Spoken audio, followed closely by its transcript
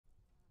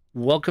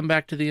Welcome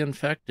back to the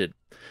infected.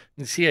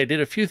 You see, I did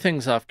a few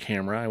things off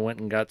camera. I went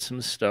and got some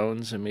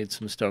stones and made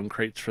some stone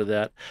crates for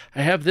that.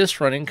 I have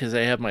this running because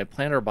I have my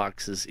planter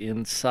boxes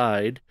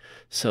inside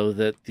so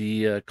that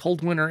the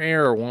cold winter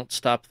air won't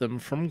stop them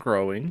from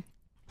growing.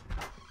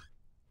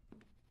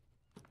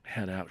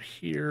 Head out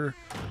here.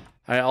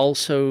 I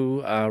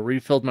also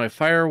refilled my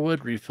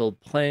firewood,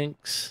 refilled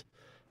planks,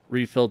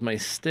 refilled my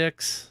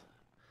sticks,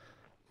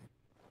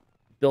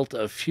 built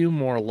a few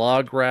more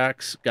log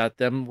racks, got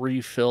them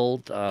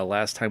refilled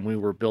last time we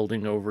were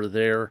building over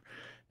there,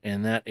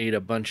 and that ate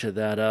a bunch of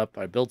that up.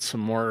 I built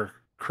some more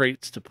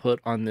crates to put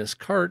on this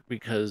cart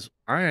because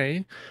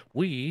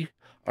we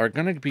are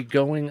going to be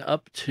going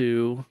up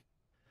to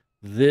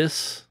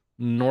this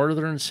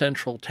northern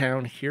central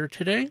town here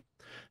today,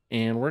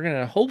 and we're going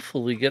to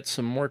hopefully get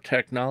some more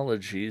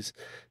technologies.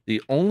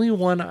 The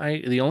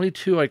only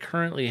two I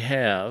currently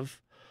have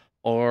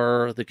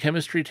are the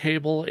chemistry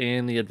table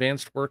and the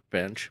advanced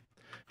workbench.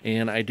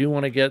 And I do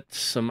want to get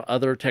some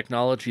other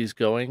technologies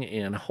going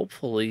and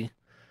hopefully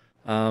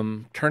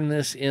turn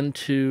this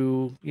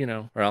into,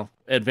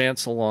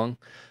 advance along.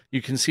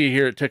 You can see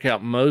here it took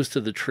out most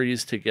of the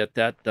trees to get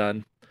that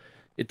done.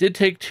 It did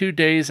take 2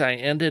 days. I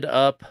ended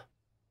up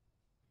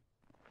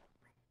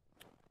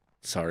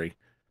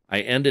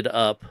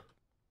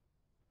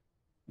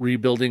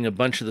rebuilding a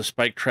bunch of the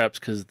spike traps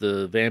because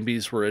the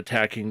Vambies were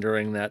attacking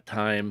during that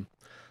time.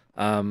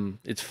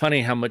 It's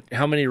funny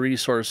how many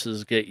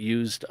resources get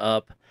used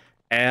up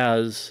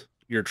as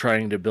you're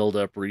trying to build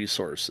up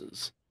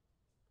resources.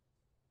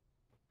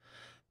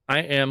 I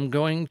am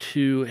going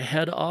to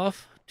head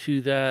off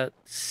to that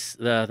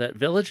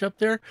village up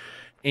there,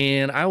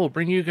 and I will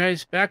bring you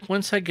guys back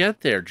once I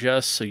get there,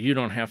 just so you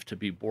don't have to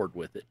be bored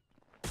with it.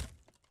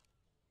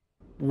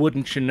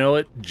 Wouldn't you know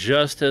it,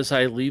 just as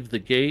I leave the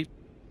gate,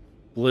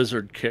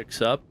 blizzard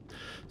kicks up.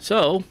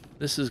 So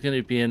this is going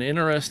to be an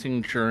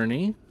interesting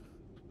journey.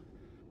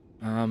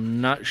 I'm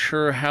not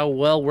sure how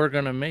well we're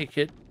going to make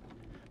it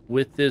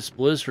with this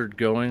blizzard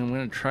going. I'm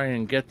going to try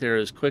and get there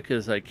as quick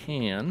as I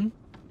can.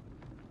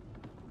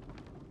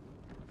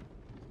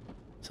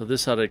 So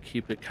this ought to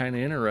keep it kind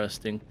of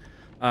interesting.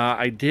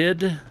 I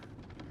did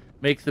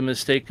make the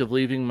mistake of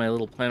leaving my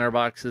little planter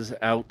boxes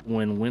out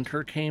when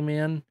winter came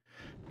in.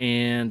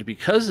 And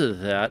because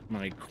of that,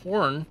 my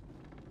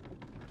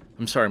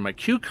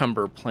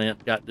cucumber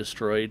plant got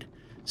destroyed.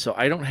 So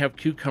I don't have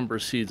cucumber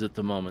seeds at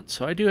the moment.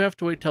 So I do have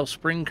to wait till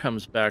spring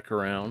comes back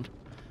around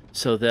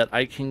so that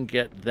I can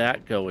get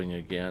that going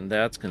again.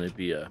 That's going to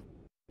be a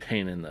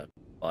pain in the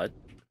butt.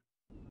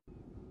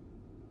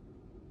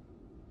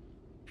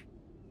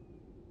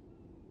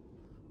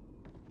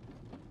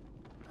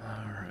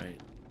 All right.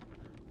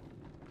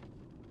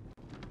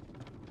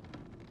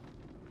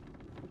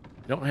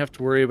 Don't have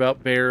to worry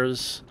about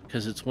bears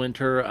because it's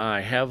winter. I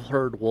have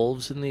heard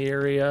wolves in the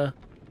area.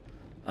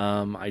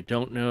 I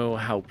don't know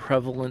how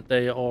prevalent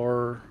they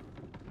are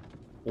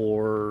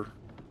or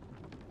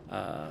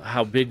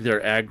how big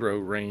their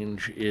aggro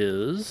range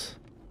is.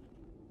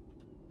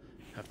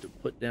 Have to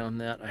put down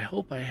that. I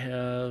hope I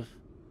have.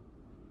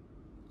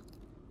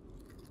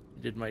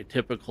 I did my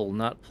typical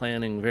not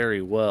planning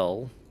very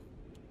well.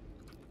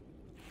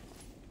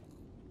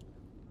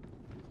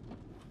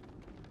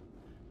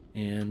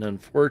 And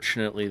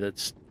unfortunately,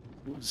 that's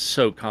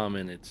so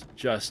common, it's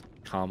just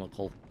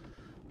comical.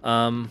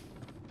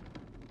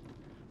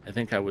 I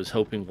think I was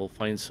hoping we'll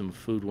find some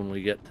food when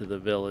we get to the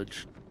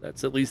village.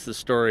 That's at least the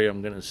story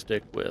I'm going to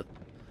stick with.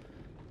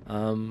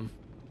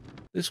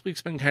 This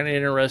week's been kind of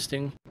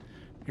interesting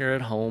here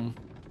at home.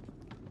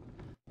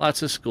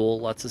 Lots of school,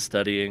 lots of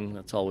studying.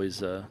 That's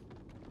always a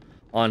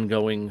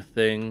ongoing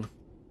thing.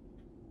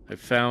 I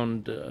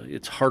found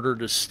it's harder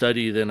to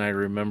study than I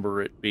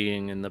remember it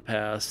being in the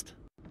past.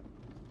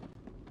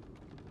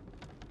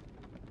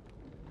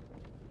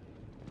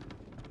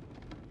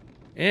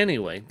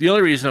 Anyway, the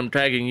only reason I'm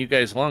dragging you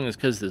guys along is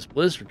because this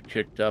blizzard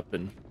kicked up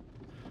and,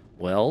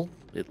 well,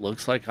 it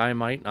looks like I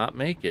might not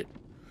make it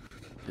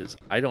because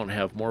I don't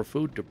have more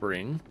food to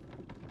bring.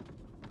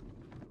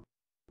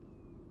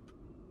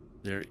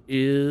 There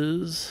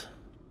is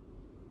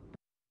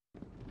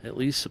at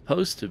least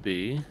supposed to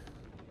be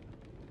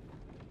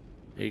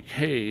a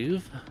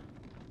cave.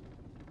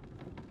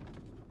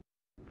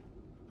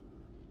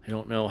 I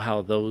don't know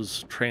how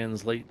those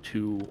translate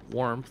to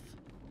warmth.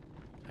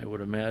 I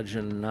would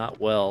imagine not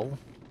well.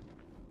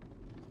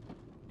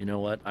 You know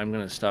what? I'm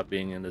going to stop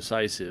being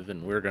indecisive,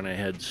 and we're going to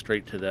head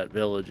straight to that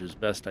village as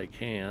best I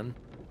can.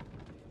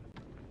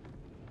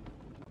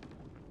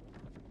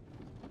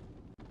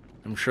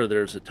 I'm sure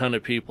there's a ton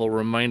of people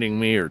reminding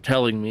me or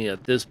telling me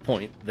at this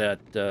point that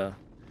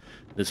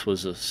this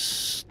was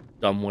a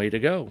dumb way to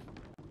go.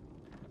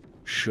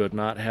 Should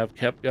not have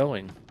kept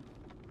going.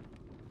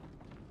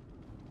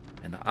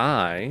 And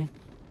I,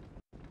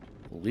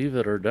 believe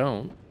it or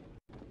don't,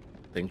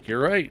 think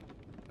you're right.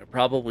 I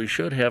probably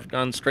should have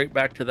gone straight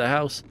back to the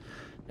house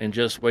and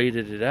just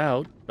waited it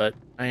out, but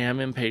I am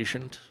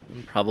impatient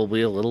and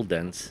probably a little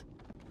dense.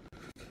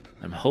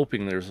 I'm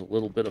hoping there's a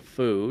little bit of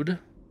food.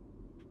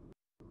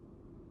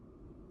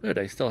 Good,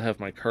 I still have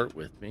my cart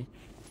with me.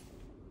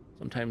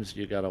 Sometimes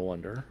you gotta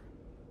wonder.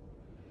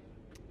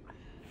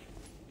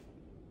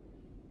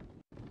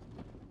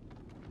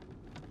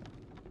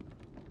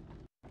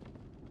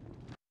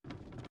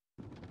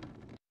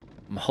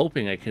 I'm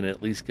hoping I can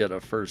at least get a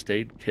first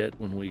aid kit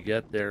when we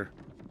get there.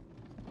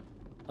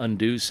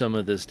 Undo some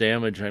of this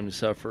damage I'm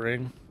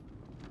suffering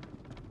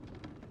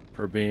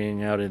for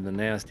being out in the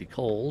nasty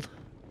cold.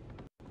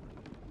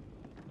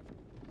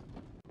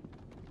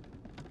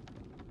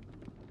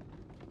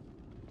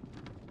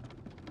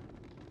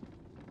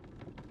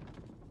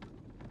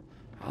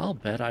 I'll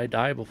bet I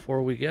die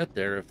before we get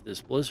there if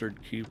this blizzard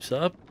keeps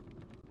up.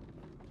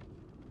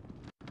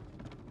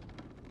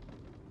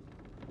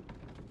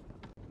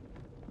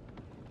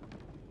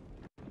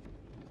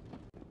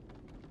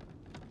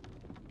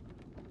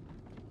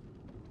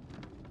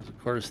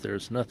 Of course,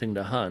 there's nothing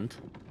to hunt.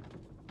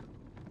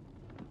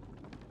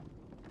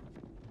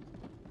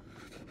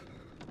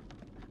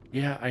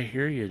 Yeah, I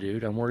hear you,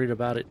 dude. I'm worried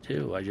about it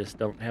too. I just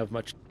don't have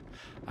much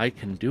I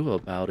can do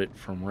about it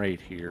from right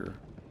here.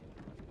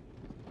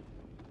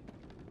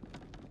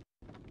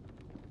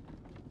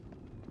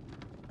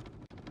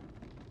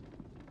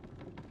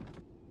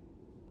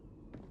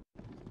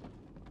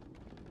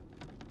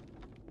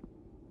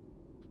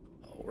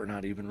 Oh, we're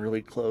not even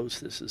really close.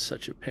 This is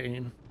such a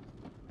pain.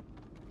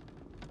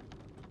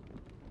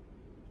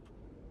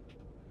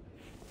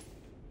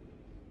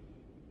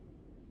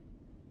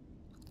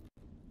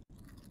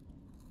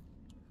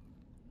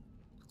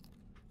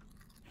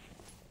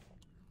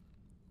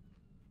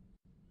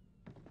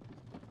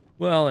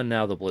 Well, and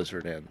now the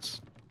blizzard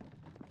ends.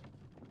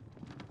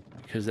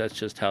 Because that's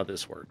just how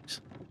this works.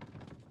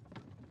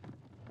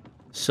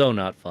 So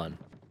not fun.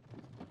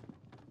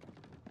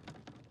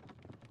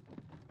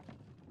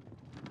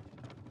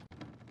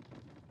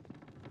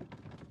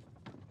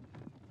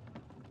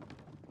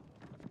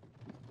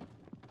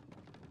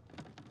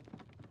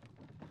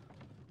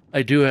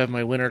 I do have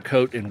my winter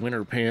coat and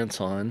winter pants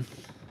on,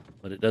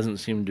 but it doesn't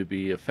seem to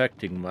be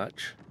affecting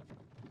much.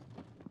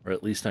 Or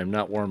at least I'm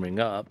not warming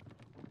up.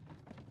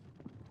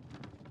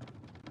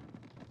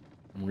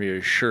 I'm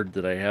reassured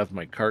that I have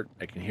my cart.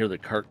 I can hear the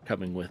cart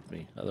coming with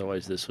me.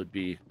 Otherwise, this would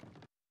be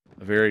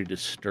a very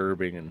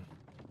disturbing and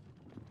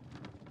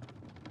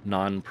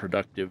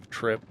non-productive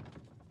trip.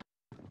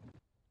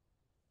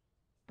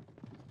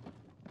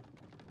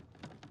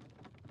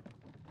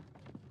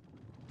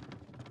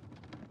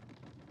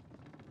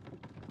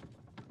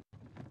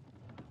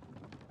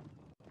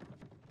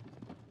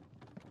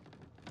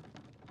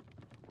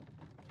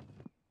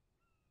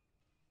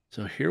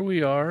 So here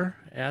we are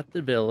at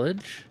the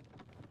village.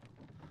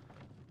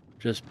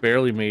 Just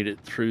barely made it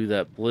through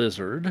that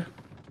blizzard.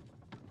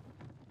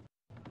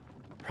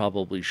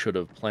 Probably should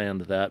have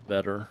planned that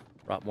better.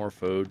 Brought more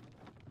food,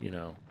 you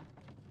know.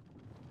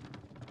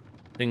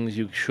 Things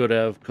you should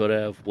have, could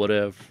have, would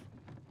have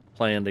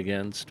planned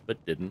against,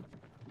 but didn't.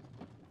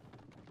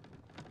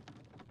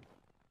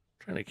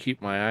 Trying to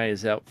keep my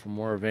eyes out for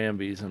more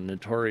Vambies. I'm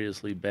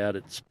notoriously bad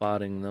at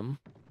spotting them.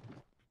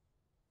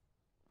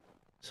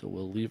 So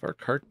we'll leave our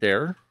cart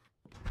there.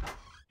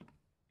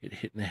 Get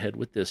hit in the head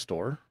with this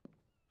door.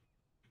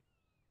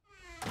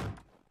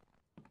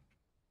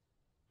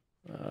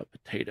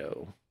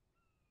 Potato.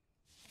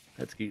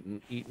 That's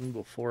getting eaten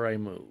before I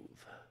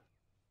move.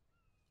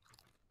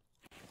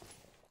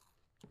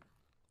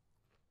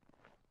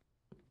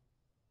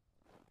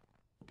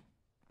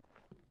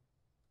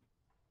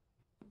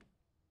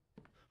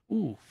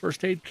 Ooh,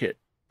 first aid kit.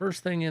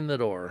 First thing in the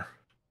door.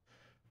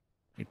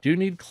 I do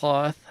need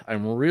cloth.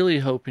 I'm really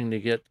hoping to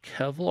get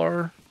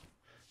Kevlar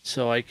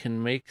so I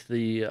can make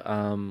the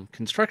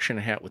construction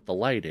hat with the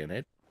light in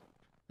it.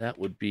 That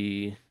would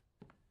be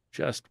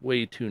just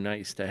way too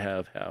nice to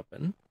have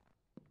happen.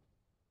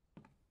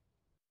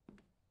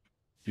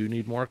 Do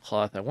need more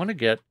cloth. I want to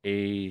get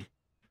a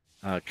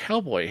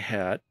cowboy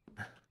hat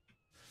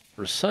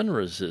for sun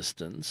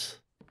resistance.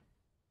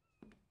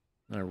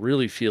 I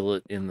really feel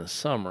it in the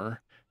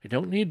summer. I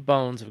don't need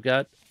bones. I've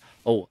got...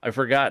 Oh, I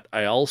forgot.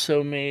 I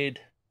also made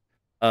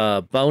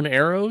bone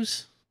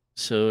arrows.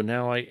 So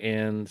now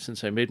and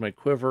since I made my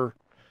quiver,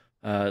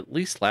 at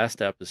least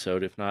last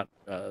episode, if not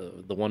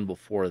the one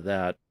before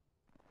that,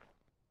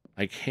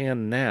 I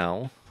can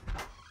now,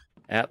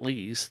 at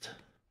least,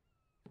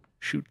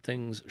 shoot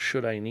things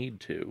should I need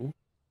to.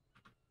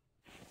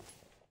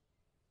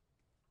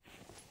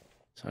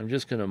 So I'm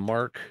just going to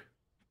mark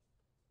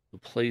the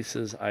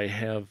places I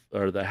have,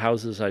 or the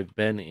houses I've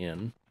been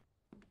in.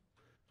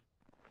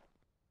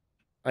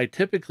 I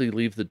typically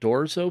leave the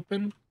doors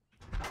open,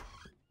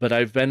 but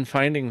I've been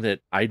finding that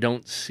I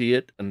don't see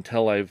it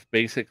until I've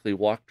basically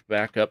walked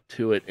back up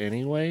to it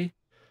anyway,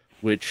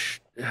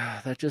 which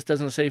that just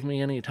doesn't save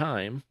me any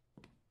time.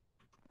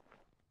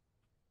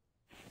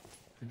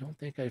 I don't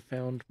think I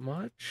found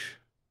much.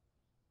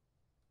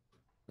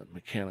 The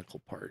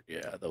mechanical part,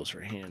 yeah, those are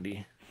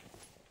handy.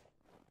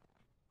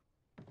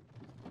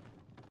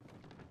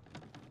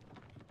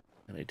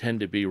 And I tend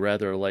to be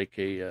rather like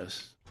a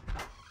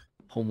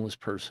homeless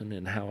person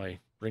in how I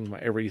bring my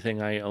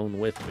everything I own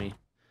with me.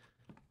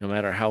 no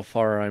matter how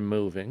far I'm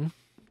moving.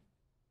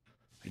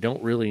 I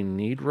don't really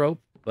need rope,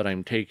 but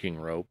I'm taking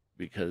rope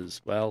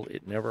because, well,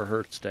 it never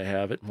hurts to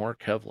have it. More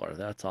Kevlar.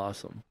 That's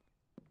awesome.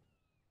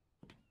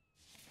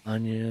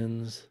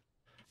 Onions.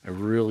 I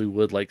really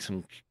would like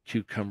some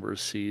cucumber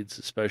seeds,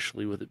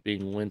 especially with it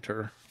being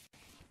winter.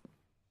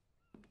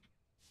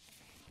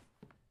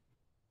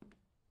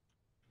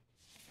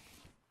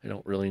 I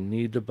don't really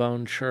need the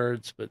bone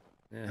shards, but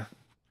yeah,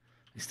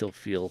 I still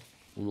feel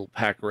a little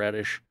pack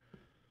radish.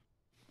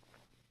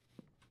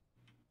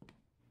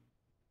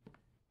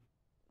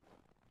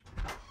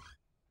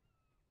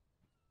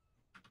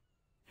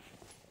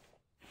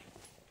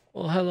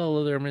 Well,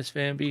 hello there, Miss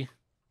Vamby.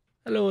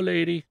 Hello,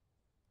 lady.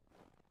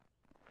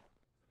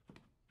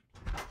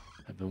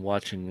 I've been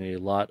watching a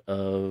lot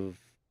of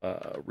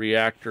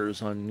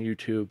reactors on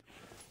YouTube.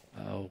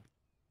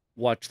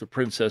 Watch The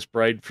Princess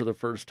Bride for the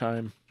first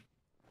time.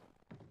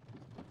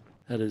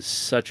 That is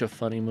such a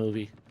funny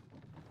movie.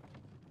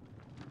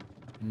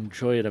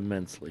 Enjoy it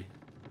immensely.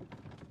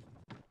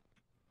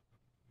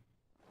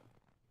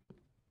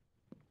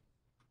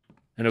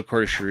 And of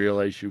course, you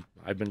realize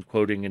I've been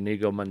quoting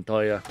Inigo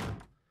Montoya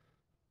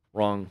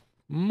wrong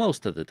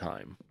most of the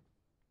time.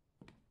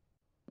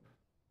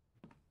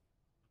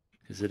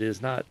 Because it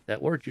is not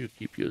that word you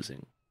keep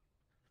using.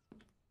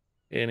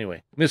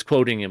 Anyway,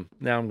 misquoting him.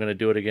 Now I'm going to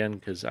do it again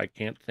because I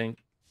can't think.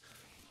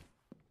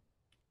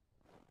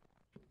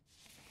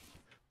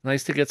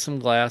 Nice to get some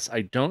glass.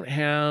 I don't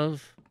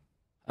have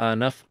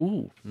enough.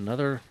 Ooh,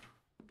 another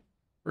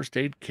first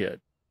aid kit.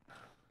 I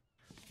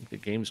think the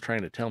game's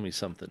trying to tell me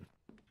something.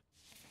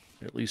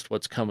 At least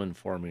what's coming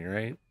for me,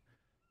 right?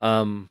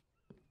 I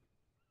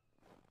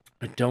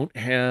don't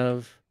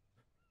have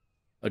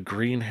a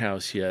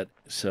greenhouse yet,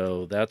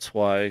 so that's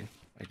why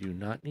I do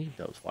not need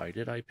those. Why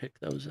did I pick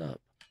those up?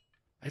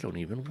 I don't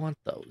even want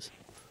those.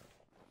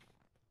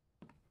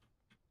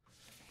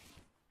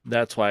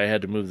 That's why I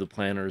had to move the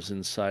planters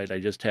inside. I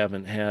just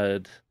haven't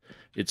had...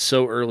 It's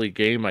so early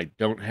game, I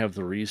don't have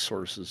the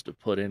resources to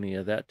put any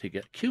of that to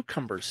get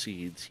cucumber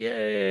seeds.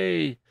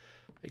 Yay!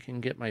 I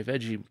can get my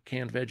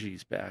canned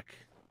veggies back.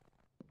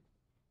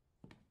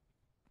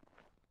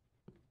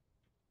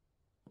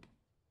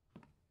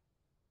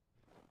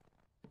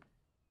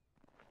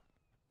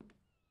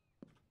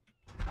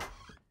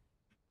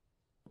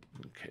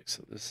 Okay,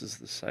 so this is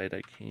the side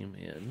I came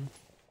in.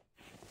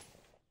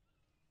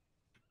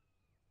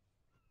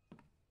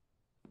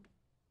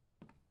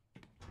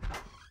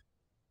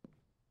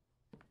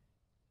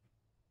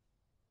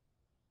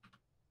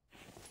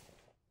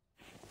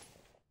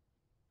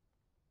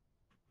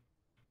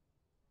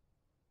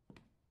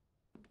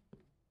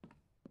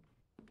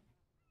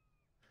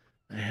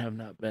 I have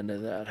not been to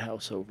that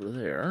house over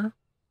there.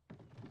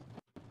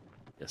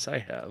 Yes, I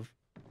have.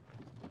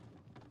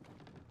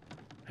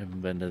 I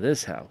haven't been to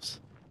this house.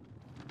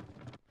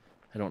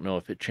 I don't know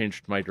if it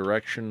changed my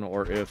direction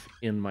or if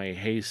in my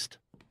haste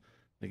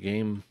the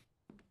game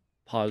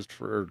paused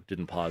for, or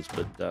didn't pause,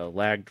 but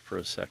lagged for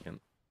a second.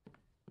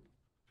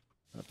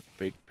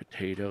 Baked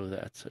potato,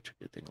 that's such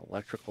a good thing.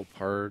 Electrical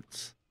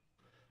parts.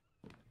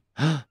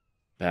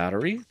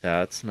 Battery,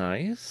 that's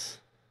nice.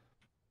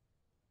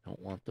 Don't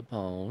want the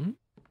bone.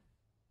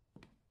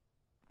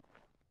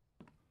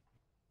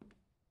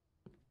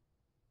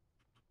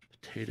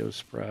 Potato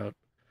sprout.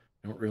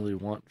 I don't really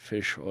want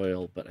fish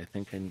oil, but I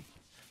think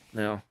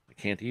now I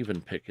can't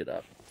even pick it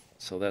up.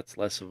 So that's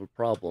less of a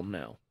problem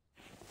now.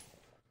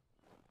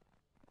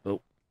 But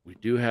we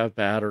do have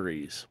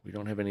batteries. We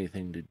don't have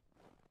anything to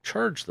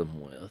charge them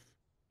with.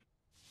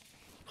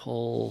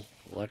 Coal,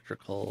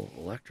 electrical,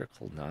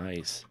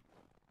 nice.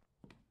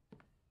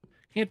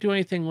 Can't do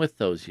anything with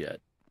those yet,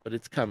 but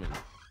it's coming.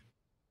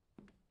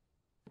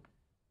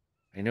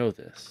 I know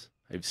this.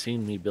 I've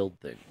seen me build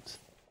things.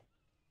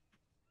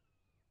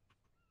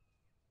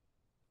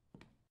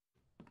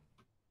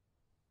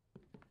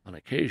 On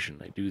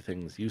occasion, I do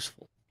things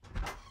useful.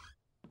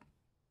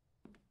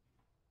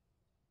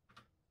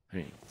 I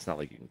mean, it's not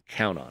like you can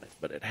count on it,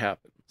 but it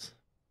happens.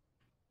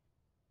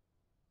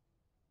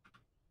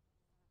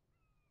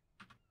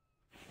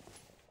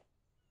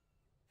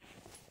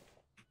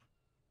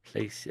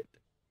 Place it.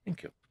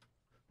 Thank you.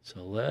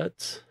 So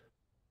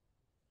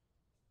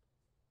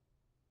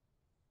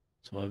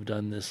I've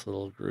done this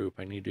little group.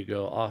 I need to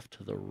go off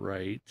to the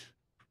right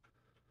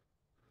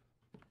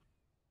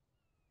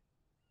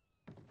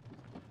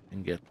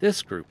and get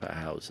this group of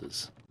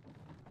houses.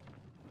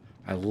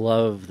 I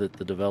love that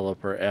the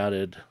developer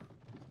added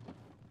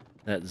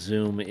that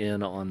zoom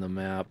in on the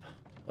map.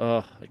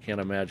 Oh, I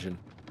can't imagine.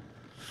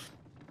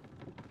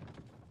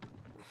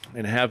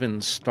 And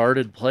having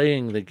started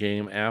playing the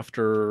game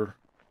after,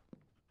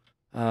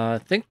 I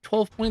think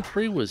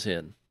 12.3 was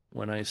in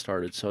when I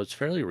started, so it's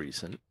fairly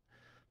recent.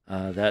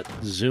 That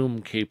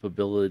zoom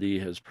capability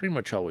has pretty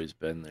much always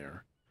been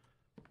there.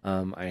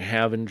 I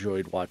have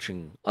enjoyed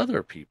watching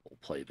other people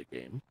play the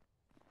game.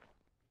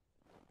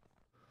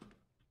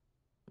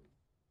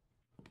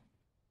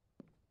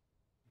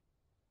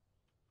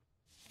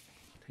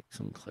 Take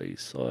some clay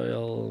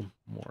soil,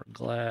 more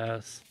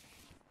glass.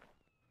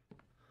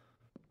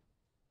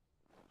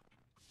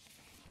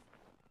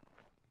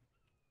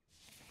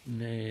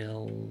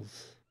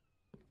 nails.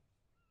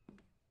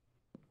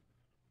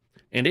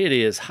 And it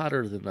is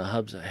hotter than the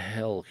hubs of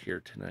hell here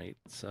tonight,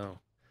 so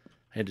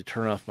I had to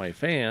turn off my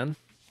fan.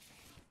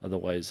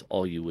 Otherwise,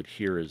 all you would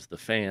hear is the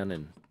fan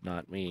and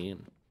not me.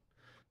 And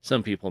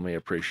some people may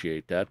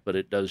appreciate that, but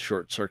it does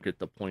short-circuit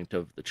the point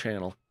of the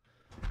channel.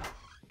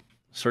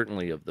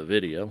 Certainly of the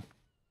video.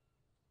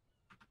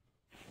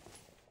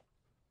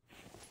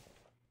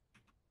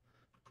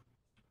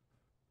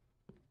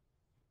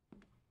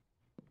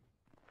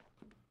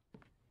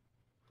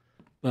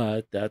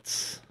 But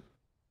that's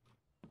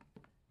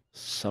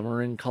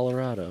summer in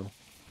Colorado.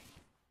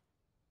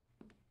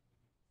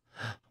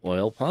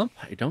 Oil pump?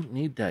 I don't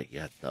need that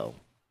yet, though.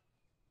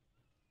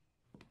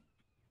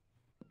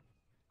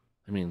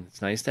 I mean,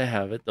 it's nice to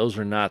have it. Those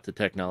are not the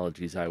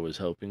technologies I was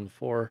hoping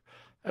for.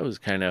 I was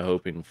kind of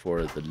hoping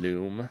for the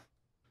loom,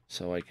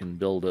 so I can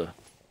build a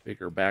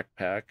bigger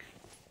backpack.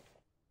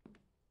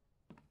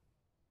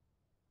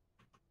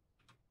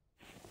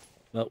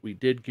 But we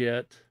did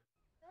get...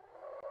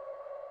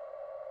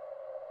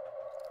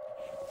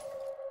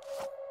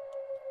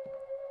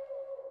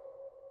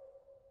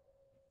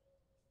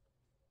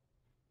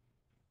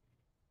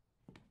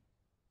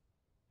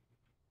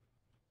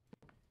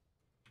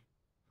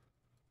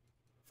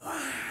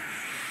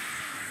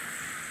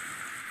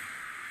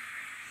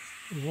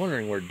 I was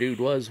wondering where dude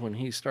was when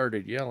he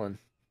started yelling.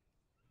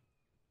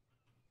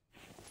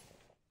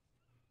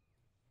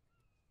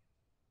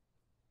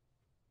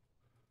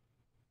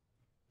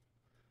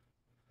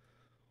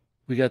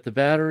 We got the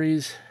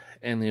batteries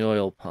and the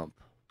oil pump.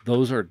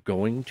 Those are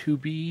going to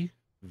be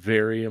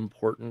very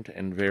important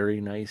and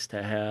very nice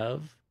to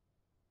have.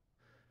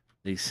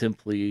 They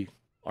simply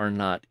are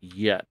not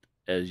yet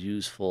as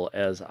useful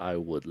as I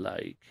would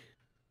like.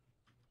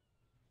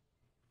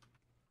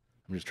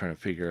 I'm just trying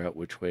to figure out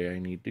which way I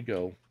need to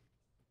go.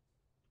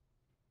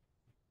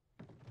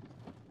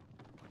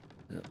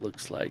 It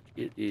looks like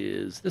it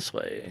is this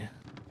way.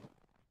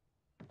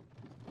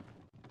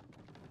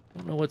 I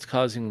don't know what's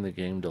causing the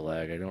game to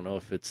lag. I don't know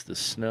if it's the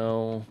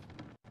snow.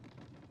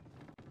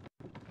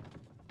 It's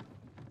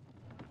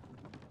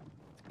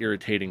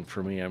irritating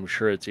for me. I'm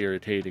sure it's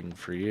irritating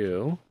for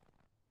you.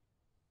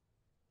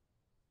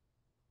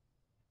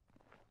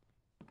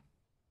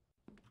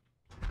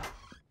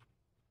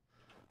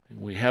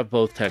 We have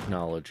both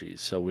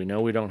technologies, so we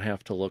know we don't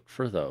have to look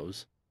for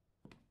those.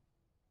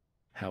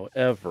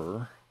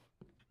 However,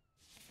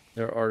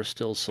 there are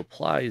still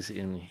supplies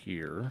in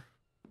here.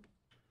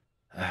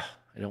 I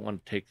don't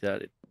want to take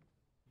that. It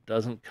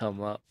doesn't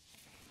come up.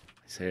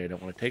 I say I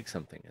don't want to take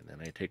something, and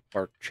then I take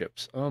bark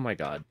chips. Oh my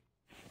god.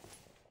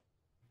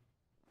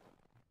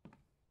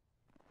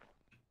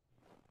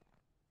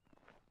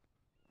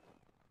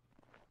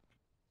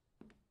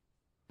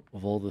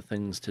 Of all the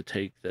things to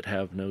take that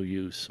have no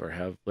use or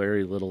have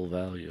very little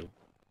value,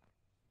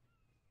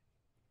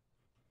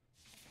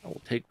 I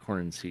will take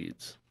corn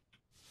seeds,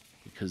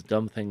 because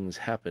dumb things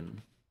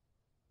happen.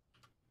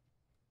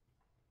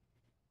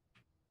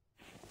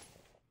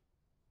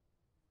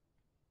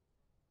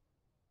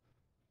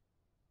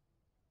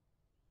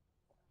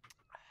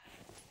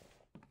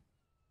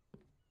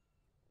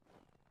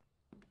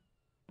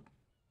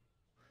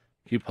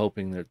 Keep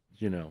hoping that,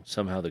 you know,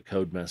 somehow the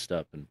code messed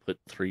up and put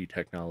 3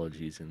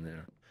 technologies in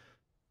there.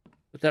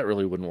 But that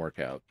really wouldn't work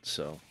out,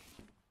 so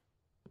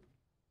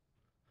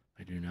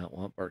I do not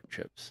want bark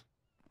chips.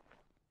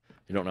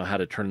 I don't know how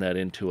to turn that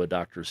into a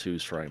Dr.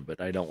 Seuss rhyme,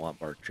 but I don't want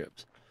bark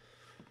chips.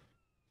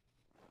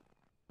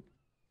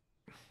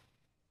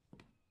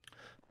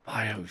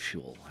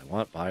 Biofuel. I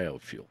want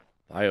biofuel.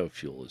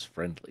 Biofuel is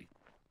friendly.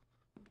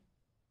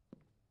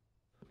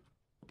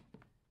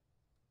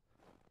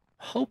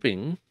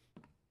 Hoping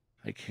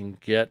I can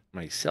get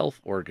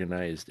myself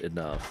organized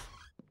enough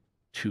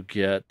to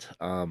get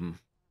some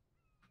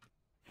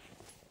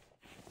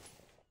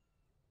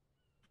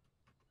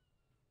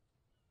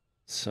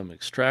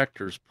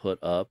extractors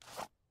put up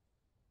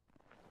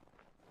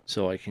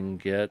so I can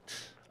get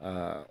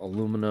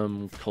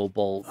aluminum,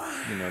 cobalt,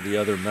 you know, the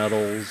other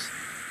metals,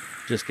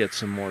 just get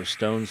some more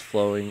stones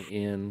flowing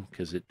in,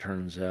 because it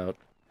turns out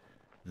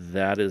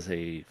that is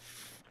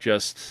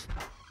just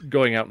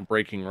going out and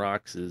breaking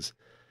rocks is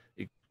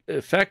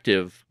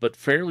effective, but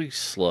fairly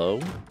slow.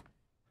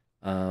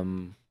 I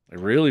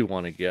really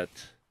want to get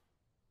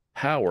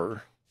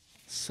power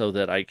so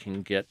that I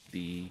can get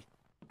the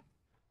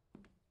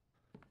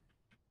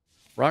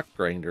rock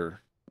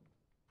grinder,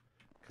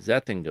 because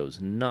that thing goes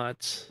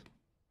nuts,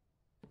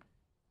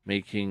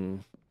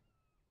 making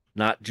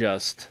not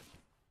just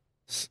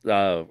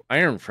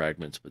iron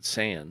fragments, but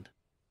sand.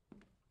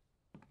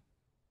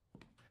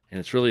 And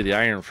it's really the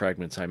iron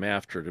fragments I'm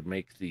after to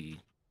make the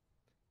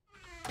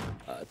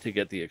to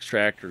get the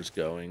extractors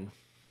going.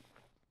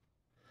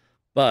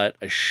 But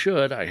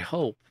I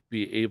hope,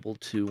 be able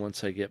to,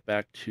 once I get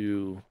back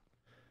to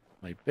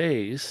my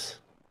base,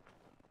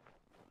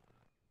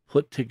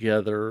 put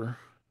together...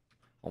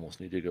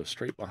 Almost need to go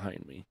straight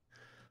behind me.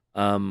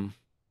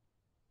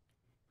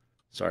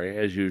 Sorry,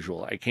 as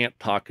usual, I can't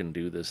talk and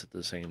do this at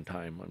the same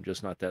time. I'm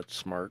just not that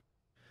smart.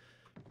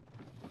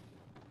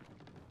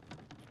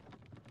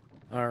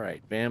 All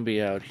right,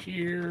 Bambi out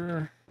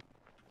here.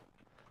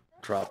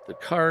 Drop the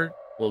cart.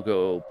 We'll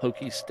go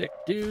pokey stick,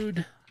 dude.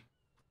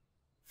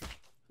 It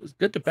was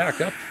good to back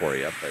up for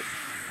you, but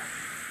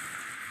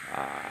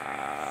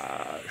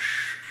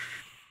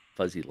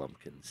fuzzy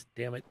lumpkins.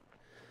 Damn it.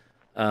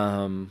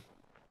 The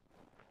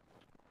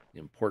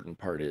important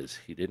part is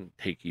he didn't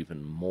take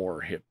even more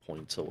hit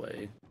points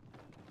away,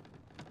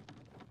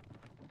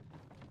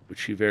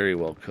 which he very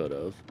well could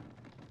have.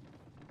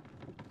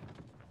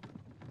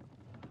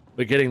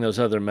 But getting those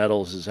other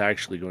medals is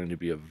actually going to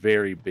be a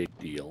very big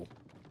deal.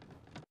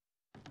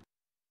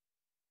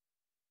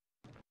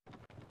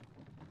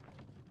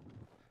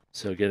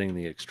 So getting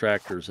the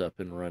extractors up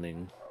and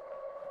running.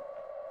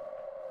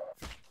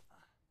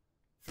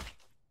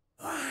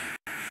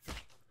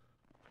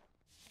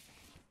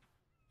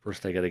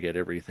 First, I got to get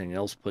everything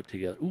else put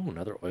together. Ooh,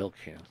 another oil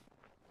can.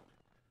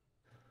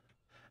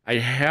 I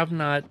have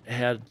not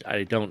had,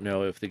 I don't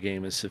know if the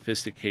game is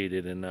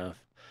sophisticated enough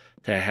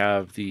to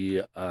have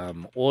the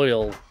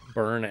oil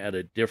burn at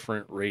a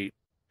different rate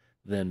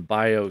than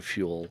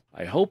biofuel.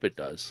 I hope it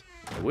does.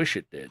 I wish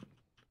it did.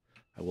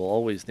 I will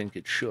always think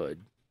it should.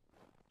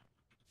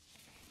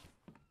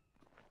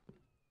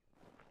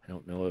 I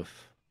don't know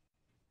if,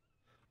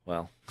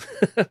 well,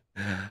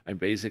 I'm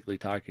basically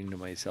talking to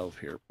myself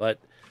here, but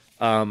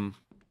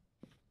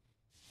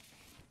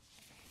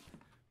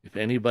if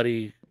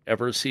anybody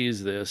ever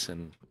sees this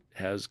and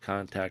has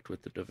contact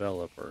with the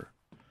developer,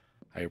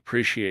 I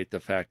appreciate the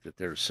fact that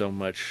there's so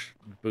much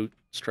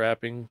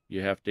bootstrapping.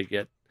 You have to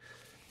get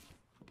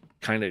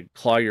kind of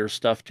claw your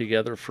stuff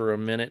together for a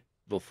minute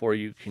before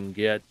you can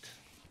get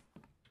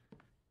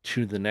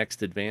to the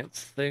next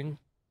advanced thing.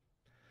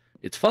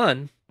 It's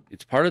fun.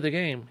 It's part of the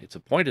game. It's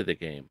a point of the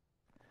game.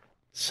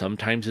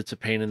 Sometimes it's a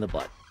pain in the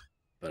butt,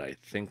 but I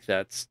think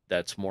that's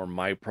more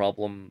my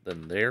problem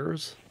than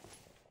theirs.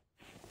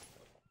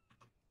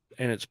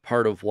 And it's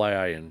part of why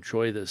I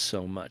enjoy this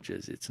so much,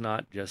 is it's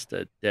not just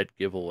a dead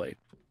giveaway.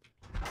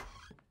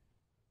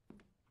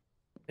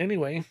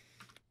 Anyway,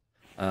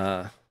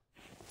 got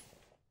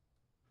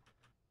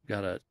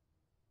a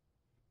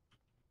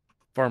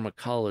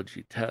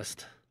pharmacology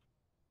test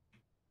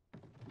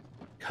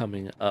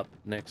coming up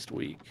next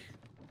week.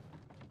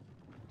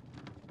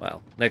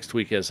 Well, next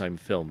week as I'm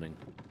filming.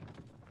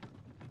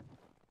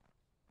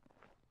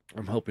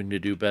 I'm hoping to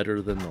do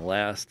better than the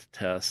last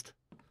test.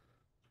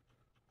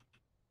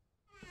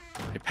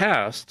 I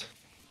passed.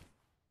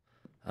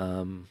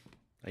 I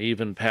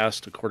even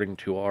passed according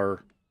to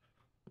our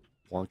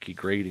wonky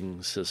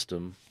grading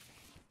system.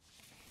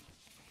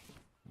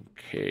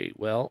 Okay,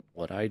 well,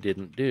 what I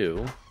didn't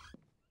do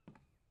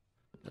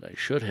that I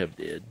should have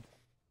did.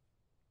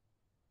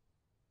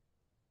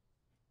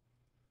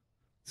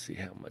 Let's see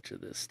how much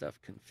of this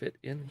stuff can fit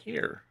in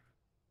here.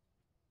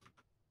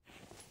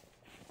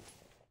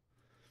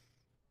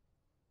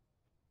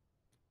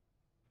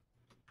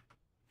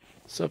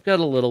 So I've got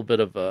a little bit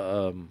of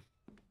a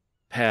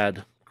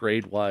pad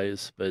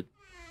grade-wise, but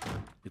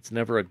it's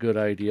never a good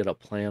idea to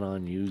plan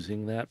on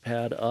using that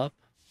pad up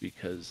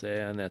because,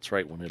 and that's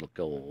right when it'll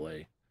go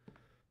away.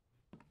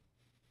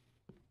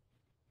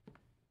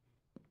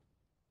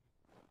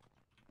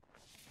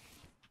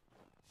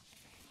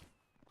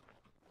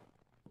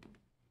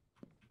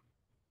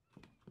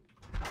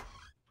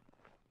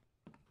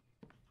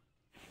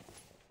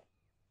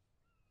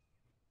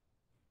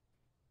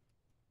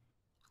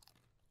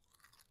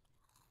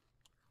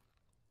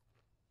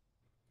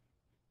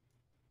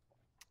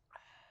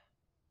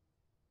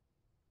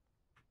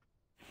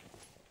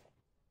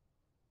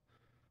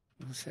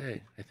 Let's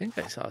say, I think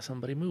I saw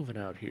somebody moving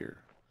out here.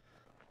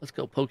 Let's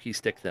go pokey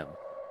stick them.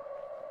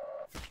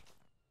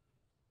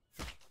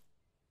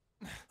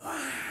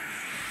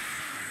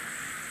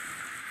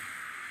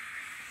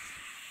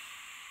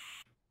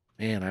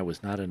 Man, I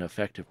was not an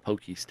effective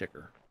pokey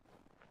sticker.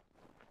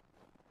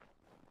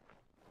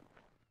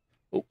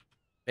 Oh,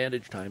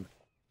 bandage time.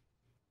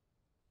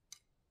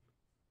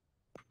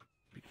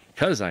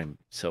 Because I'm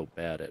so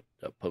bad at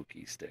a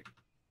pokey stick.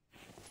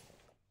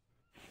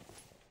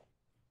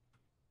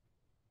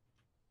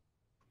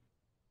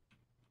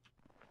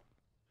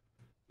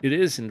 It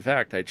is, in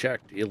fact, I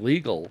checked,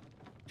 illegal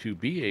to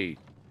be a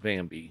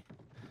Vamby.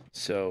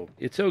 So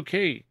it's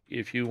okay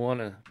if you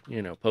want to,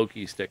 you know,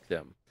 pokey stick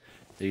them.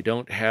 They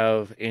don't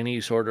have any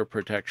sort of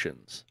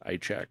protections. I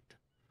checked.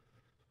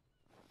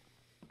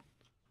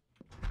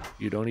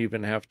 You don't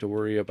even have to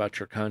worry about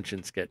your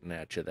conscience getting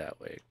at you that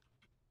way.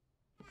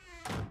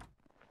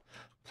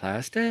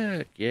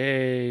 Plastic,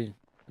 yay. I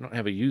don't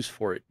have a use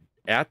for it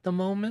at the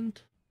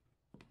moment,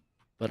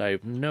 but I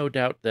have no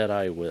doubt that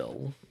I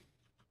will.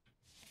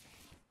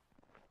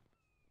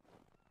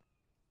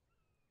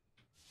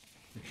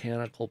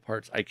 Mechanical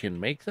parts, I can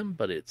make them,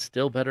 but it's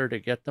still better to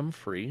get them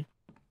free.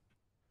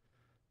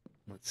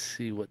 Let's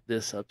see what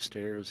this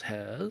upstairs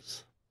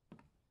has.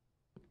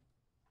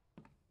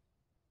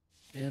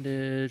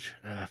 Bandage,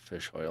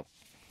 fish oil.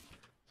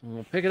 So I'm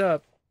gonna pick it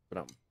up, but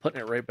I'm putting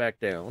it right back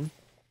down.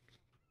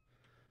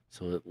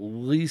 So at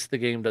least the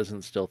game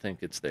doesn't still think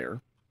it's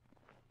there.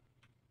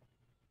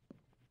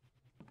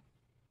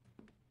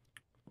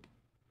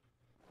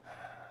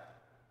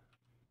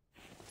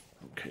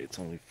 Okay, it's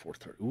only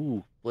 4:30.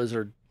 Ooh,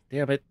 blizzard.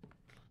 Damn it.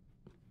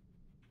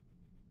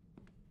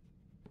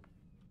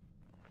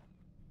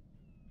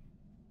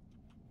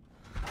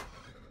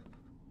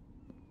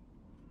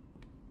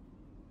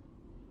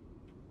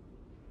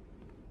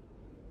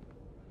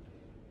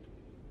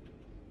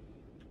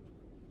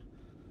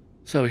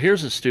 So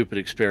here's a stupid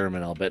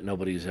experiment I'll bet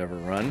nobody's ever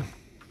run.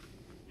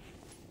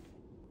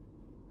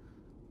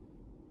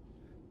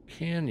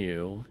 Can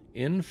you,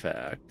 in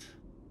fact...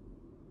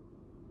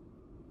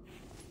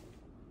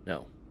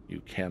 No,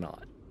 you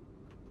cannot.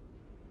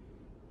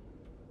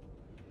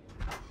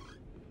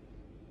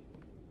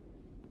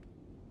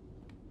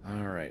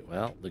 All right,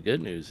 well, the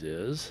good news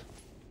is...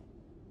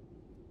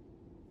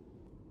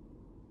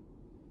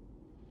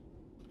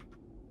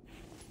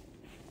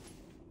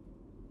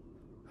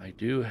 I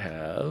do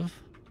have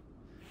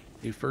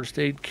a first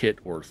aid kit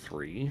or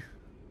 3.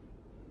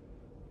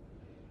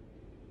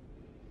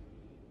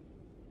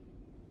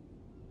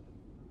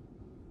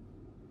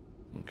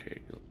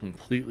 Okay, it'll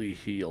completely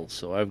heal,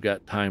 so I've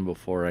got time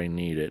before I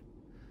need it.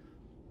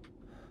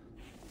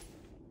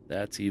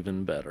 That's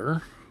even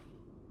better.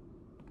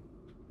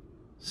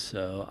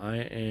 So I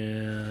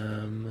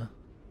am...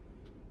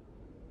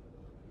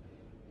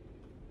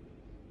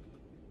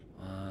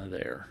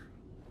 there.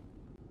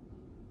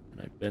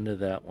 And I've been to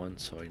that one,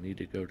 so I need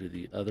to go to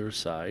the other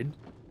side.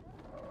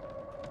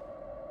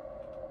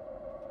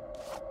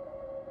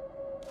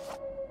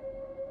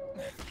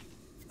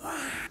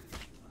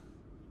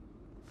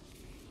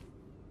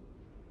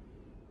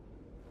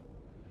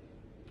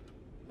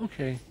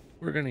 Okay,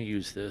 we're going to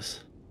use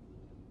this.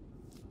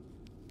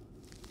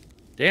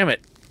 Damn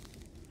it!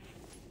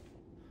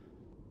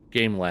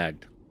 Game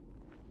lagged.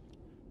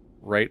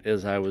 Right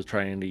as I was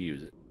trying to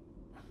use it.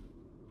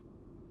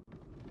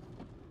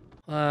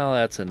 Well,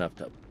 that's enough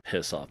to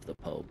piss off the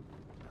Pope.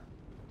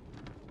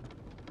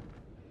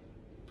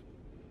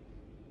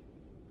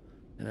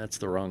 And that's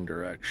the wrong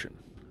direction.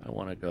 I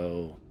want to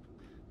go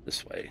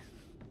this way.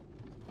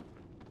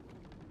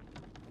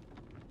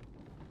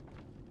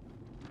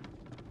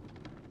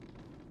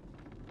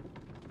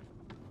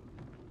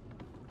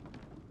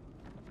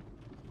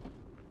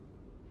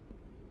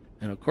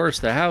 And of course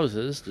the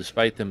houses,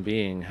 despite them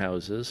being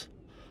houses,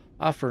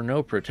 offer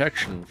no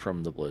protection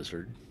from the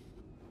blizzard.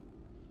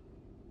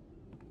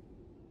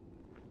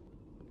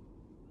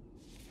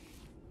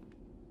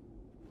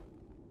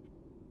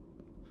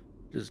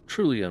 It is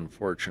truly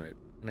unfortunate,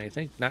 and I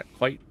think not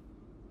quite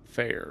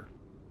fair.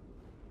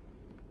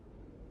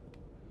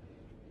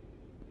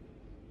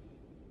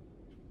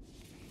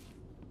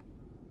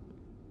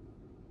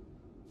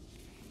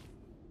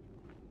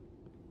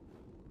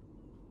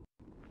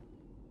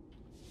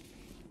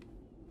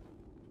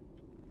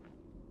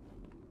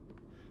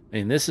 I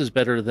mean, this is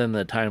better than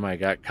the time I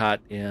got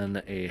caught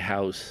in a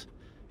house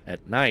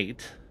at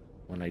night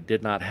when I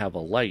did not have a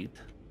light.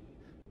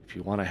 If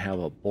you want to have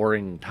a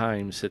boring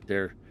time, sit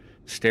there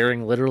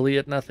staring literally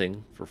at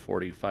nothing for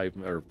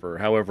 45 or for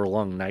however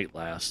long night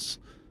lasts.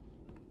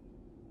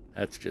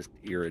 That's just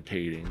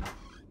irritating.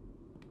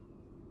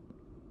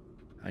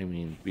 I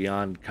mean,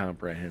 beyond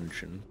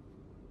comprehension.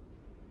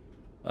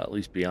 Well, at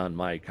least beyond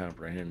my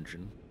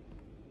comprehension.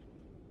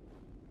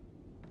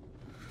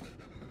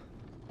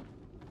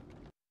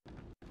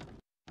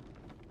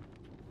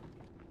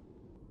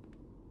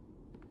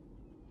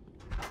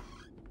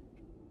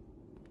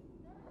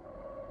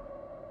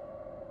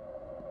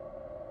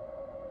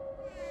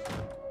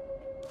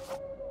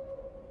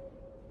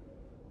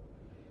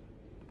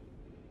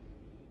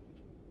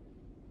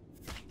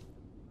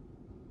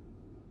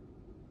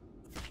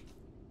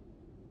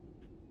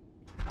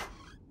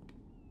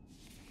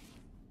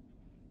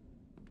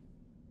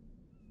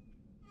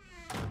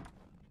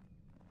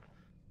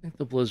 I think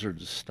the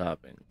blizzard is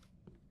stopping.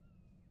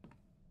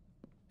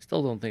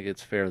 Still don't think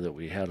it's fair that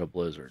we had a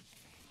blizzard.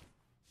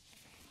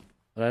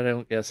 But I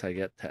don't guess I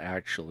get to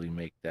actually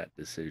make that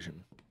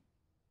decision.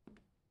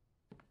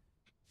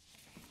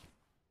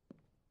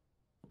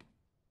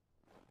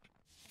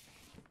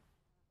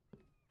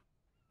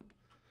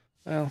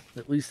 Well,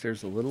 at least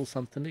there's a little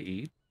something to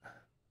eat.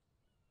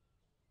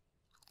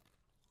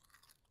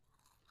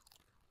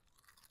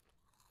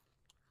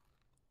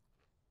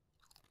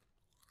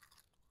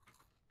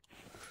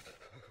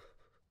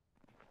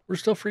 We're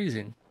still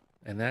freezing,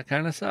 and that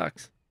kind of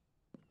sucks.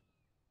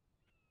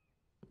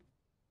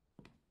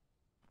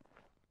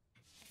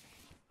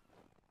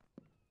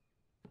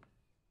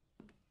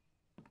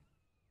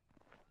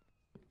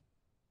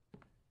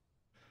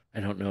 I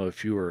don't know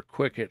if you were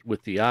quick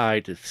with the eye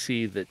to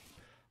see that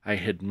I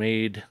had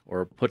made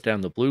or put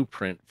down the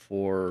blueprint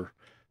for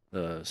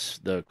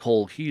the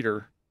coal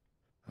heater.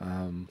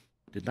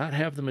 Did not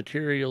have the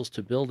materials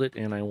to build it,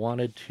 and I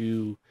wanted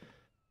to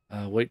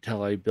wait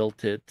till I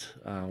built it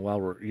while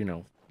we're,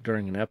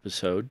 during an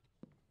episode.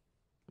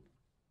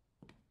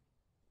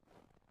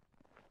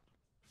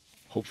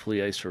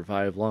 Hopefully I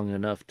survive long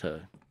enough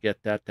to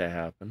get that to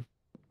happen.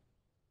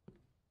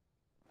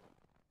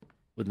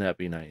 Wouldn't that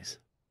be nice?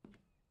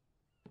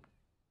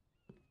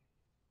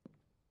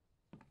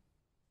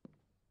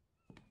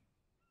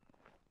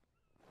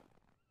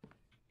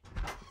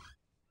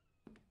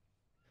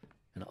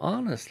 And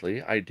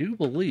honestly, I do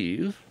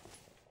believe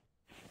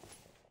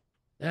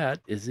that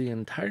is the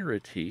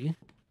entirety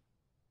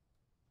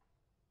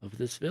of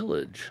this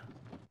village.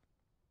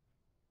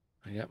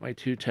 I got my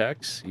 2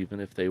 techs, even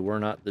if they were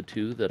not the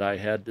 2 that I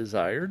had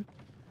desired.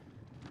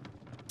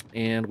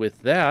 And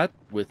with that,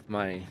 with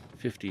my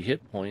 50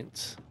 hit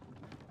points,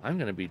 I'm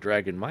going to be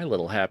dragging my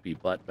little happy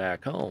butt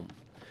back home.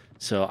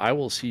 So I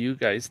will see you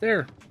guys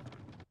there.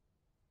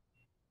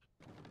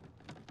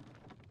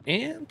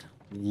 And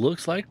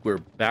looks like we're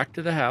back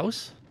to the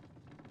house.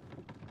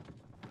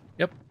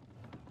 Yep,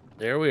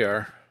 there we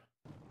are.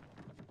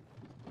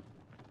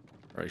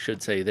 Or I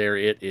should say, there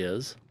it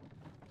is.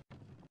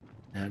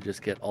 Now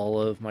just get all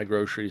of my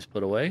groceries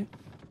put away.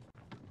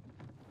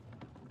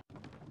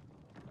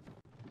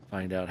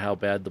 Find out how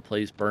bad the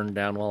place burned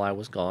down while I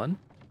was gone.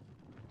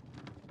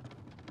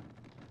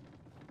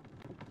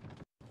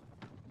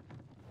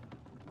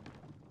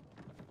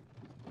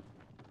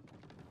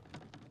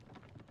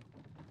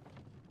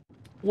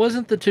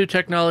 Wasn't the 2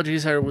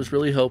 technologies I was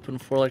really hoping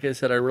for. Like I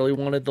said, I really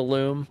wanted the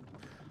loom.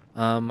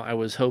 I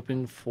was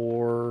hoping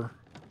for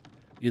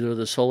either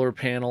the solar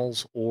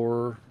panels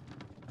or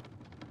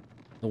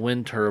the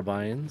wind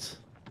turbines.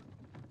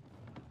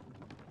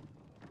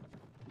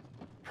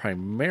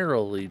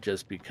 Primarily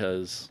just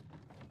because,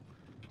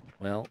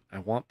 well, I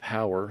want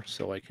power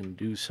so I can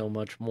do so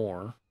much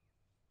more.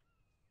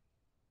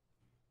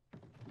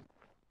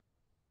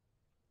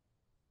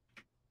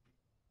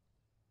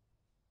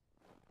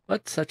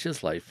 But such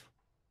is life.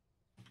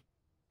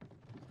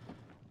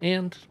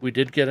 And we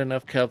did get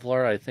enough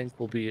Kevlar. I think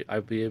I'll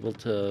be able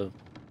to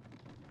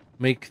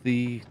make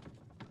the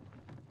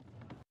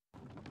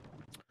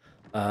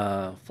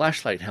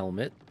flashlight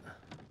helmet.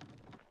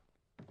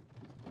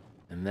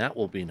 And that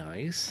will be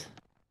nice.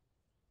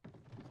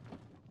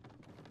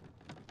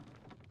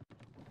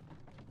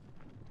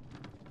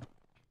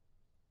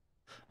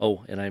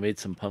 Oh, and I made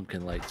some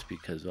pumpkin lights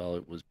because, well,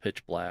 it was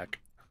pitch black.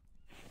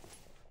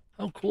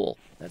 Oh, cool.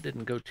 That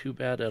didn't go too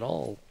bad at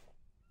all.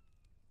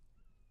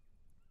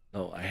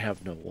 Oh, I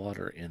have no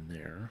water in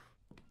there.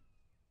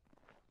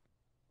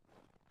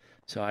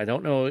 So I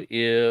don't know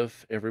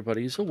if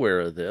everybody's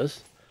aware of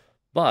this,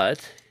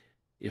 but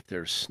if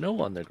there's snow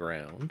on the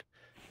ground,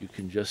 you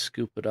can just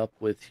scoop it up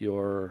with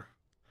your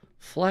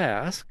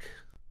flask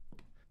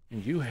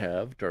and you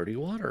have dirty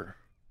water.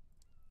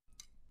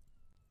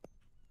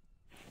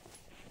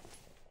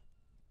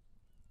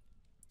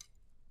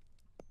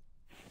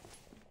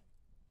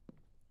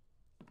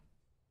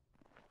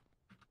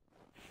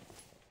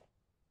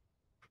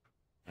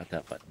 Not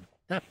that button.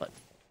 That button.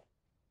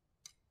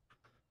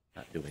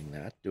 Not doing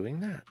that. Doing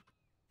that.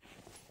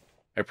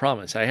 I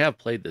promise, I have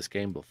played this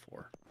game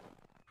before.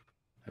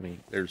 I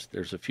mean, there's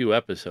a few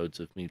episodes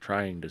of me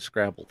trying to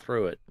scrabble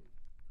through it.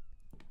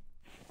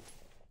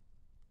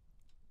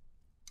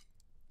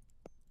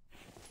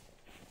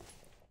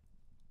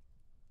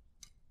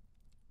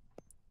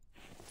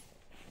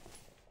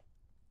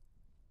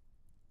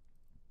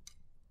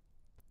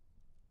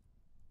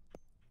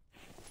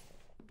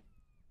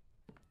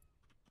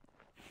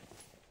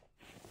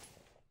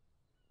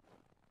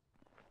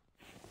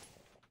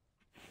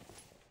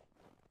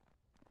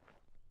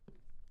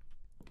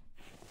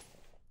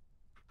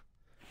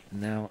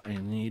 Now I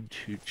need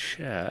to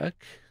check.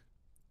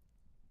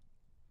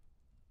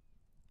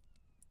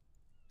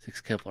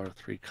 6 Kevlar,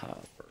 3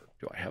 copper.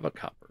 Do I have a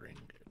copper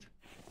ingot?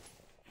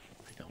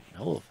 I don't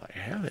know if I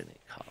have any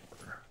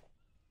copper.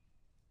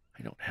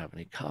 I don't have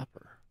any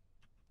copper.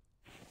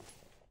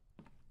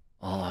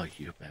 Oh,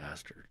 you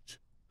bastards.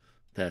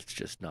 That's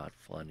just not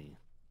funny.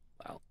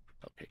 Well,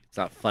 okay, it's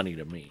not funny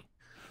to me.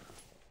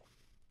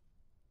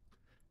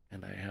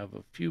 And I have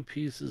a few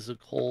pieces of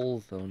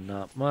coal, though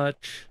not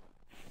much.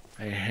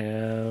 I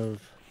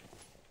have...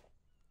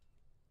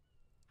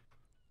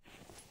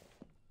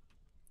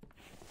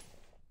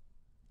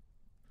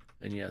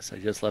 And yes, I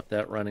just left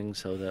that running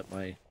so that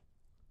my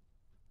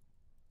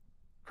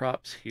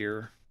crops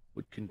here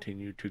would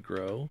continue to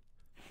grow.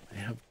 I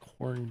have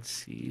corn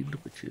seed,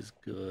 which is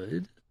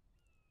good.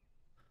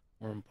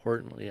 More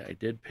importantly, I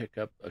did pick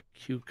up a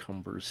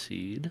cucumber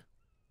seed.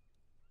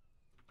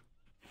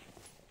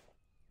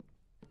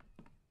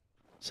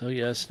 So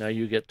yes, now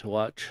you get to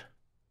watch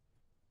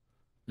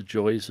the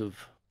joys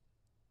of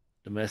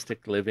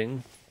domestic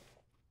living,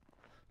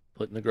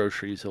 putting the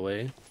groceries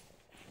away.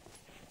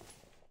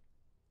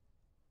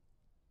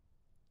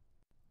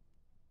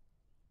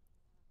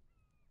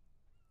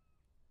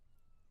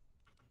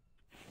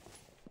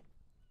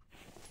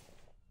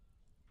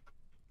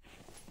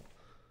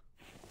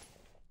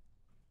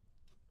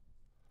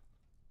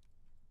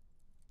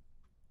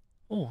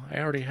 Oh, I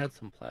already had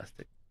some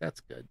plastic.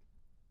 That's good.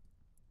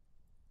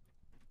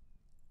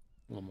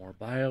 A little more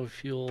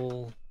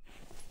biofuel.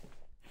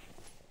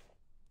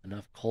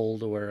 Enough coal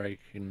to where I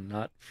can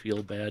not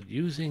feel bad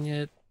using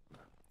it.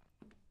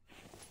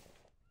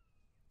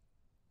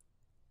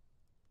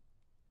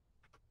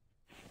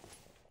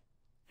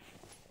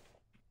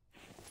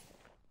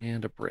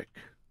 And a brick.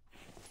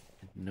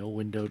 And no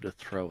window to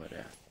throw it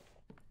at.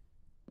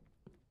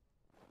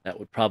 That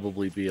would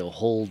probably be a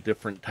whole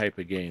different type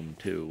of game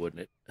too,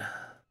 wouldn't it?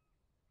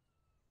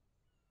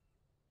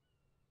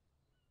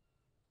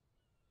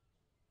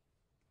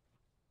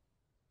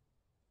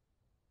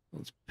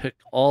 Let's pick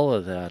all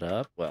of that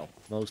up. Well,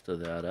 most of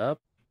that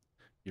up.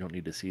 You don't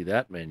need to see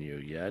that menu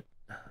yet.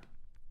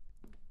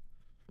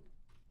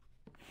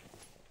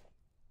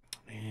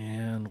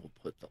 And we'll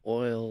put the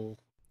oil.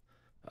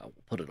 We'll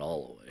put it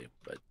all away,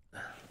 but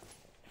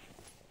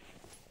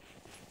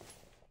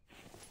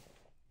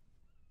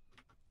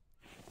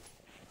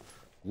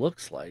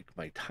looks like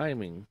my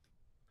timing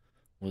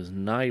was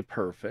nigh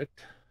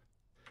perfect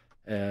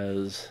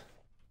as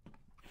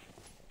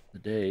the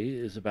day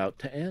is about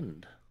to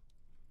end.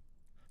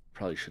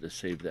 Probably should have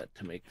saved that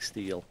to make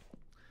steel.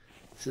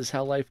 This is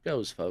how life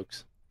goes,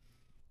 folks.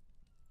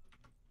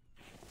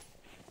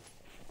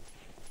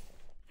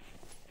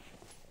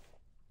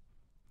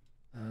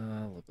 A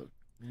little bit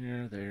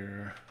near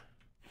there.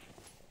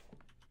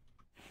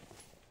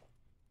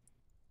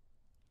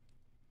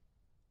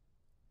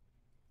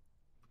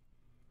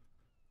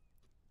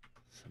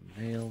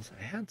 Some nails.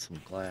 I had some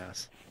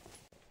glass.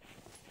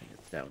 I think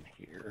it's down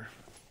here.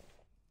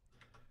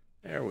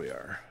 There we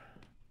are.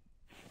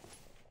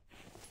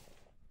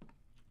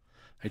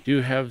 I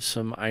do have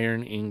some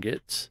iron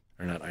ingots,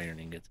 or not iron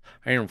ingots,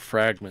 iron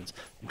fragments.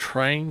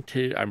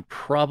 I'm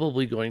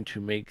probably going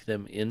to make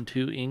them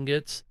into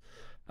ingots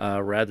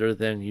rather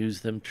than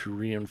use them to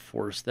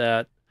reinforce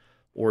that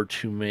or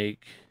to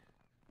make,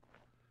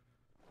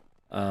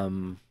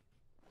 good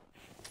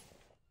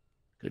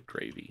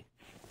gravy,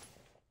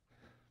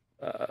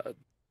 to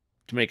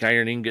make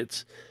iron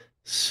ingots.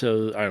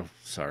 So,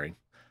 sorry.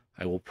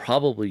 I will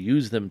probably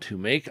use them to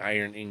make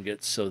iron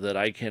ingots so that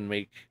I can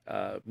make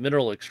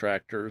mineral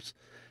extractors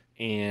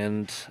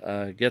and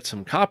get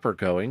some copper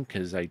going,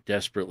 because I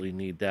desperately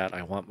need that.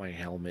 I want my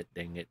helmet,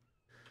 dang it.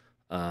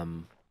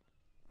 And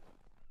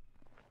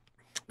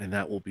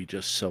that will be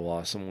just so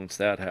awesome once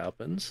that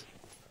happens.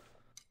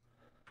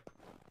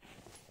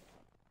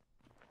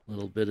 A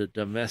little bit of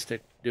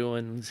domestic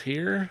doings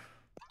here.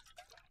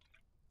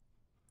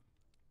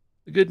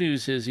 The good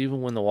news is,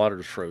 even when the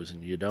water's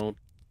frozen, you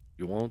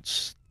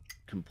won't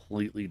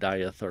completely die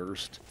of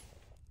thirst.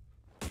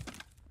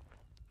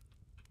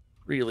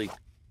 Really.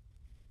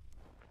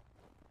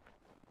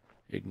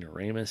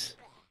 Ignoramus.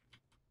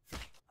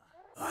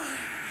 You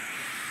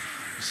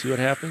see what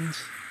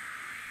happens?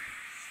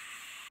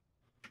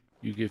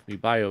 You give me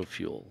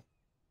biofuel,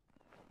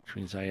 which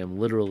means I am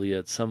literally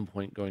at some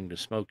point going to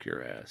smoke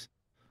your ass.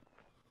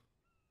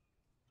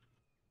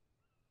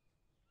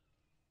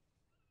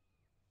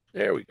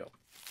 There we go.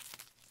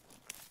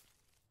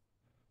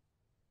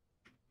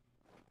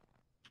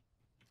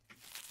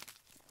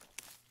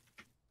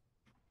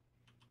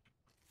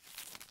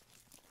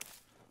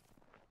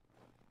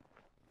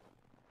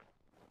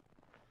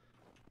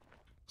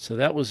 So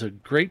that was a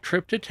great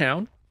trip to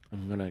town.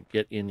 I'm going to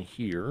get in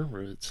here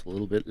where it's a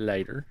little bit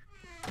lighter.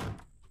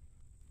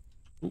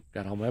 Oop,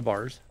 got all my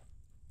bars.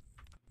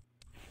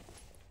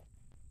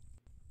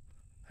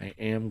 I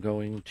am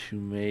going to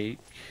make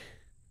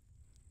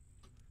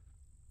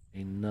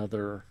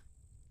another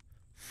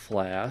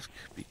flask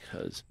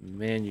because,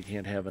 man, you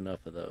can't have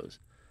enough of those.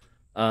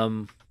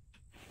 Give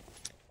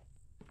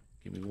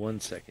me 1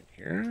 second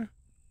here.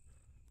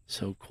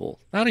 So cool.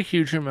 Not a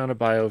huge amount of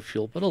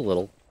biofuel, but a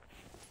little.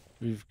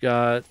 We've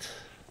got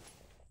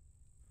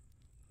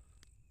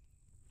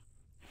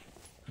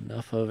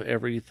enough of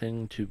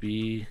everything to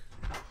be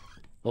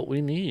what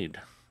we need.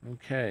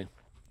 Okay.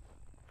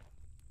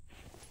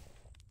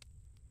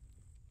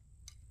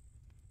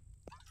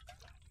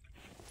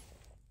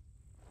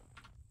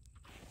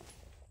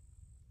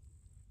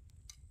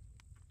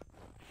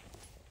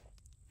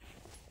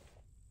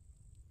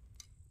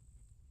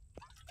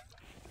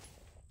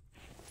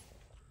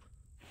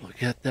 We'll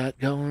get that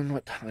going.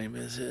 What time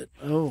is it?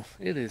 Oh,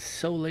 it is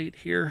so late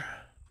here.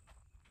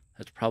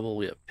 That's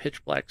probably a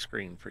pitch black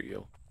screen for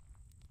you.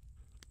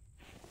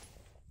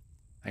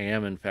 I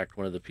am, in fact,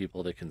 one of the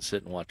people that can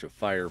sit and watch a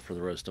fire for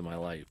the rest of my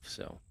life,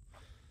 so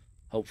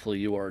hopefully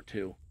you are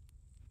too.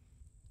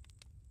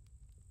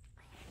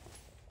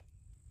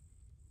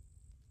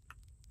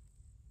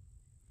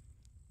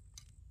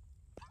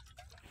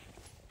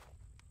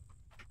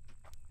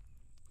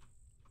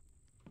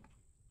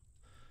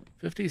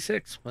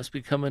 '56 must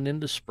be coming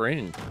into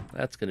spring.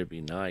 That's going to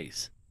be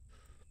nice.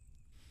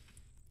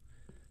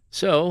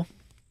 So,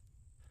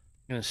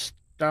 I'm going to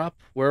stop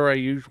where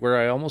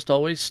I almost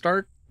always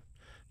start,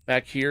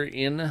 back here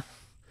in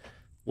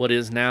what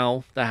is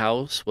now the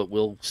house, what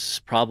will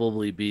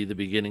probably be the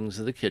beginnings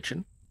of the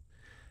kitchen.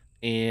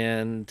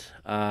 And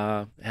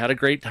had a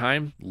great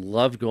time.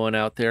 Loved going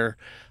out there.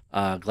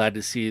 Glad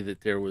to see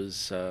that there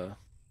was that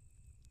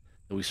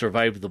we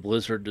survived the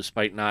blizzard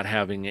despite not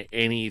having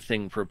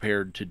anything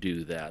prepared to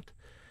do that.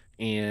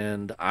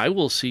 And I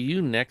will see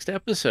you next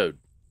episode.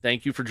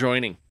 Thank you for joining.